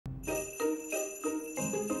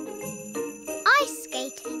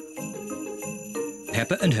skating.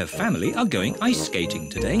 Peppa and her family are going ice skating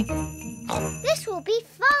today. This will be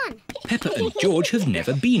fun. Peppa and George have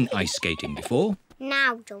never been ice skating before.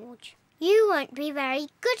 Now, George, you won't be very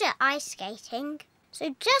good at ice skating,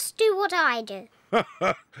 so just do what I do.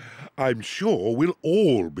 I'm sure we'll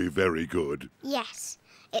all be very good. Yes,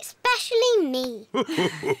 especially me.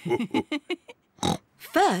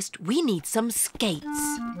 First, we need some skates.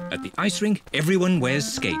 At the ice rink, everyone wears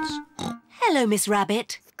skates. Hello, Miss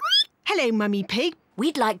Rabbit. Hello, Mummy Pig.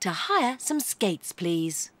 We'd like to hire some skates,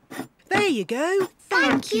 please. There you go.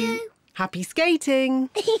 Thank you. Happy skating.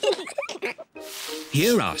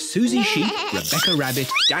 Here are Suzy Sheep, Rebecca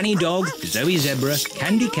Rabbit, Danny Dog, Zoe Zebra,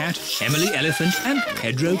 Candy Cat, Emily Elephant and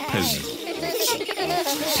Pedro Pony.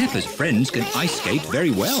 Peppa's friends can ice skate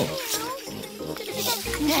very well.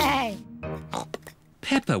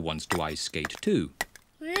 Peppa wants to ice skate too.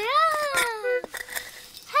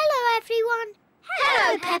 Hello, everyone.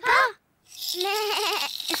 Hello, Peppa.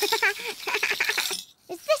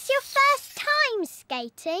 Is this your first time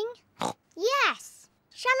skating? Yes.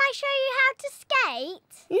 Shall I show you how to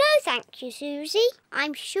skate? No, thank you, Suzy.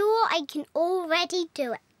 I'm sure I can already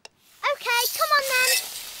do it. OK, come on then.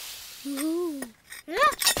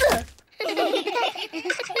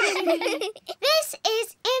 This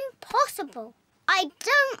is impossible. I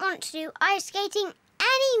don't want to do ice skating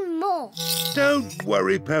anymore. Don't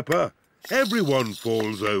worry, Peppa. Everyone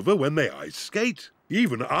falls over when they ice skate.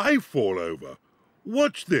 Even I fall over.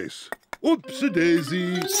 Watch this.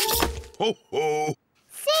 Oops-a-daisy. Ho-ho.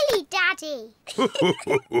 Silly Daddy.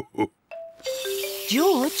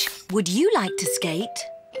 George, would you like to skate?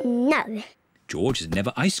 No. George has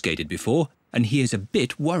never ice skated before and he is a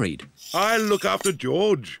bit worried. I'll look after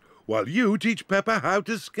George while you teach Peppa how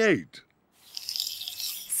to skate.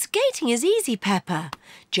 Skating is easy, Peppa.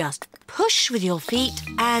 Just push with your feet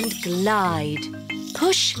and glide.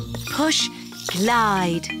 Push, push,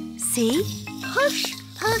 glide. See? Push,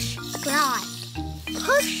 push, glide.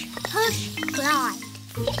 Push, push, glide.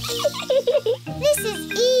 This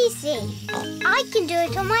is easy. I can do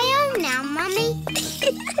it on my own now, Mummy.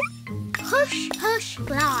 Push, push,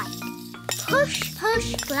 glide. Push,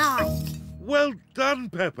 push, glide. Well done,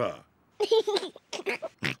 Peppa.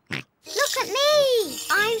 Look at me!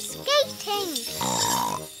 I'm skating.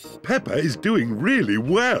 Peppa is doing really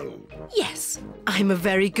well. Yes, I'm a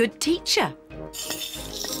very good teacher.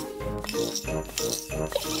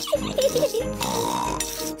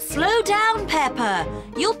 Slow down, Peppa.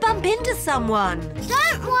 You'll bump into someone.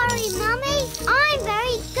 Don't worry, Mummy. I'm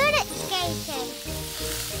very good at skating.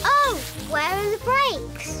 Oh, where are the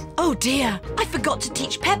brakes? Oh dear, I forgot to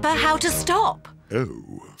teach Peppa how to stop. Oh.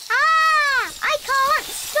 Ah! I can't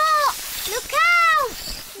stop! Look out!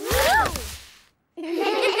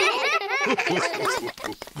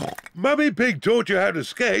 Mummy Pig taught you how to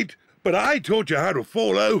skate, but I taught you how to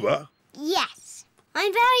fall over. Yes,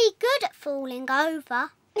 I'm very good at falling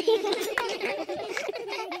over.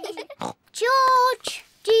 George,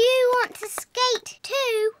 do you want to skate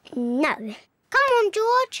too? No. Come on,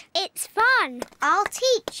 George. It's fun. I'll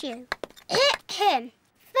teach you.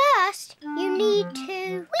 First, you need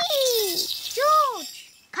to... Whee!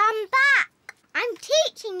 George, come back. I'm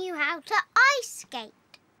teaching you how to ice skate.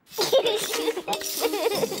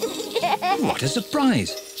 What a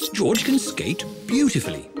surprise! George can skate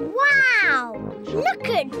beautifully. Wow! Look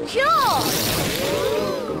at George!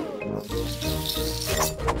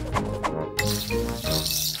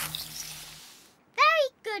 Very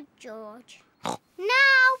good, George.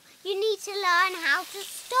 Now you need to learn how to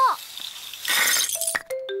stop.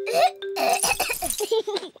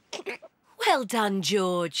 Well done,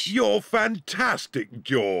 George. You're fantastic,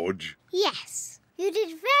 George. Yes, you did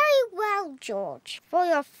very well, George, for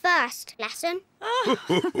your first lesson.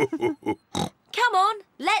 Come on,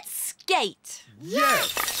 let's skate.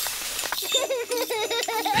 Yes!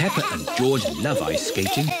 Peppa and George love ice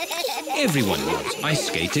skating. Everyone loves ice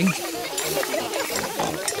skating.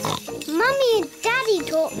 Mummy and Daddy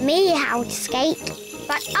taught me how to skate,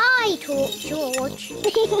 but I taught George.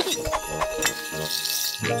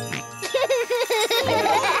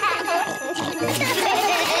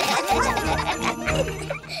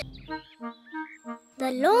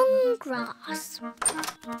 The long grass.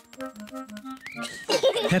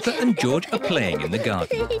 Peppa and George are playing in the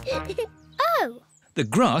garden. Oh, The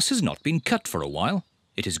grass has not been cut for a while.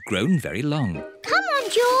 It has grown very long. come on,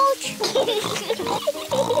 George.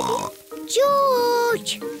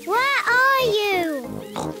 George, where are you?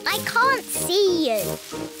 I can't see you.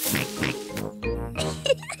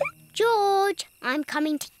 George, I'm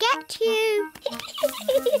coming to get you.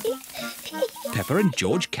 Peppa and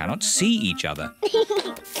George cannot see each other.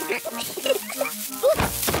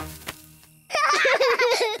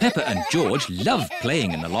 Peppa and George love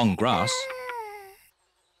playing in the long grass.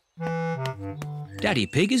 Daddy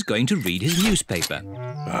Pig is going to read his newspaper.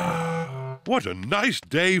 What a nice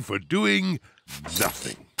day for doing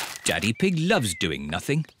nothing. Daddy Pig loves doing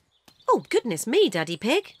nothing. Oh, goodness me, Daddy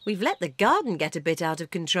Pig. We've let the garden get a bit out of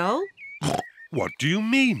control. What do you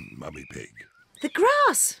mean, Mummy Pig? The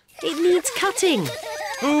grass. It needs cutting.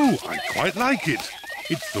 Oh, I quite like it.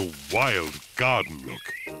 It's the wild garden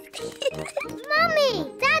look.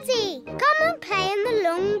 Mummy, Daddy, come and play in the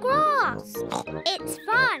long grass. It's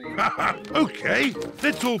fun. OK,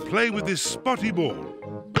 let's all play with this spotty ball.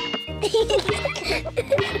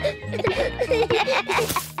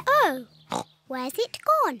 Oh, where's it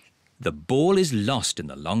gone? The ball is lost in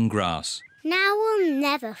the long grass. Now we'll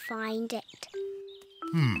never find it.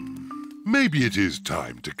 Maybe it is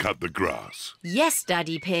time to cut the grass. Yes,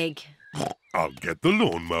 Daddy Pig. I'll get the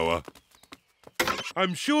lawnmower.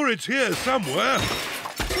 I'm sure it's here somewhere.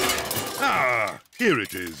 Ah, here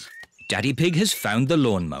it is. Daddy Pig has found the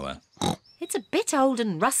lawnmower. It's a bit old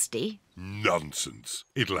and rusty. Nonsense.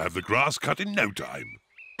 It'll have the grass cut in no time.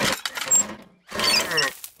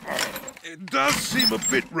 It does seem a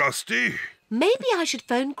bit rusty. Maybe I should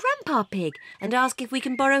phone Grandpa Pig and ask if we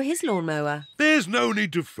can borrow his lawnmower. There's no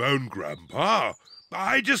need to phone Grandpa.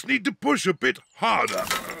 I just need to push a bit harder.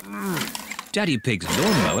 Daddy Pig's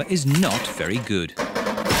lawnmower is not very good.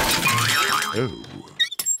 Oh,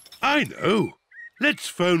 I know. Let's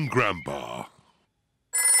phone Grandpa.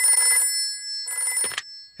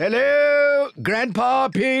 Hello, Grandpa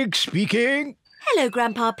Pig speaking. Hello,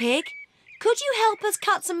 Grandpa Pig. Could you help us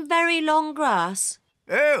cut some very long grass?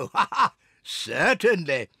 Oh,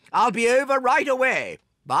 certainly. I'll be over right away.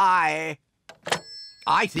 Bye.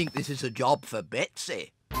 I think this is a job for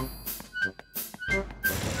Betsy.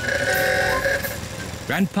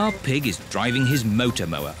 Grandpa Pig is driving his motor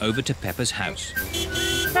mower over to Peppa's house.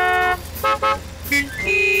 Grandpa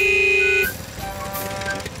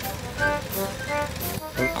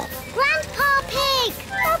Pig!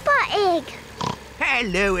 Peppa Egg!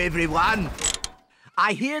 Hello, everyone.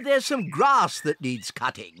 I hear there's some grass that needs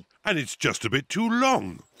cutting. And it's just a bit too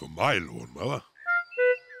long for my lawnmower.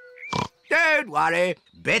 Don't worry.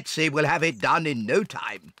 Betsy will have it done in no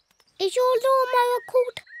time. Is your lawnmower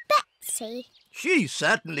called Betsy? She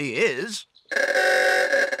certainly is.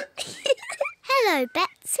 Hello,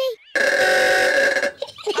 Betsy.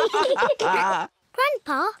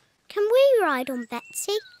 Grandpa, can we ride on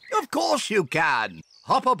Betsy? Of course you can.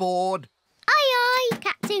 Hop aboard. Aye, aye,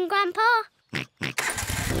 Captain Grandpa.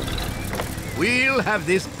 We'll have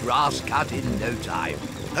this grass cut in no time.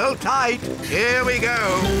 Hold tight. Here we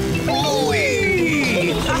go.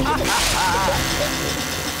 Whee!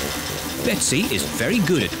 Betsy is very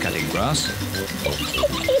good at cutting grass.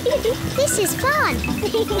 This is fun.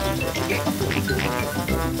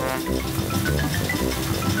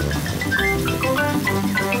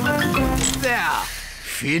 There.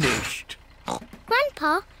 Finished.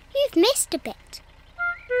 Grandpa, you've missed a bit.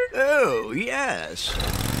 Oh, yes.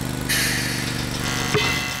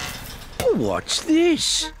 What's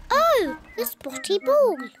this? Oh, the spotty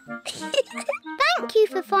ball. Thank you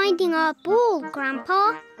for finding our ball,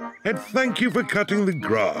 Grandpa. And thank you for cutting the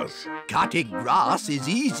grass. Cutting grass is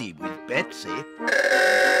easy with Betsy.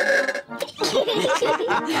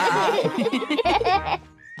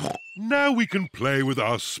 Now we can play with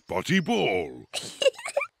our spotty ball.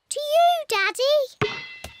 To you, Daddy.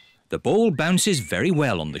 The ball bounces very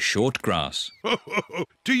well on the short grass.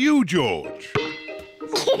 To you, George.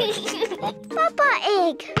 Peppa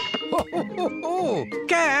Egg.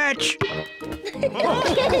 Catch!